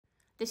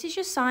This is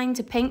your sign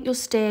to paint your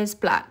stairs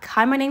black.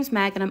 Hi, my name's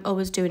Meg and I'm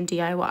always doing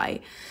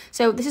DIY.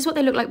 So this is what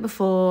they look like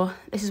before.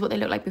 This is what they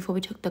look like before we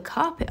took the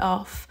carpet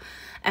off.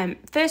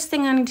 First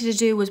thing I needed to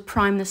do was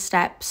prime the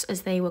steps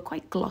as they were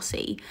quite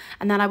glossy.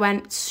 And then I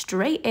went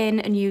straight in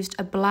and used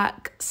a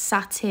black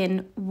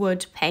satin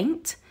wood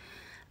paint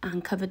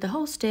and covered the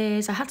whole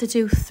stairs. I had to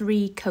do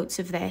 3 coats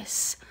of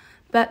this,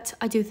 but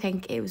I do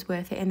think it was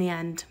worth it in the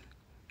end.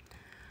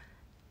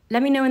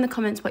 Let me know in the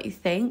comments what you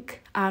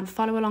think and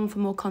follow along for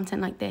more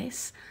content like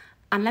this.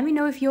 And let me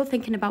know if you're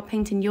thinking about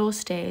painting your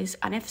stairs,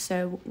 and if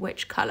so,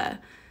 which colour.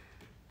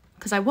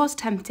 Because I was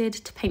tempted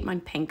to paint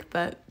mine pink,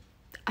 but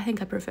I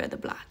think I prefer the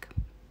black.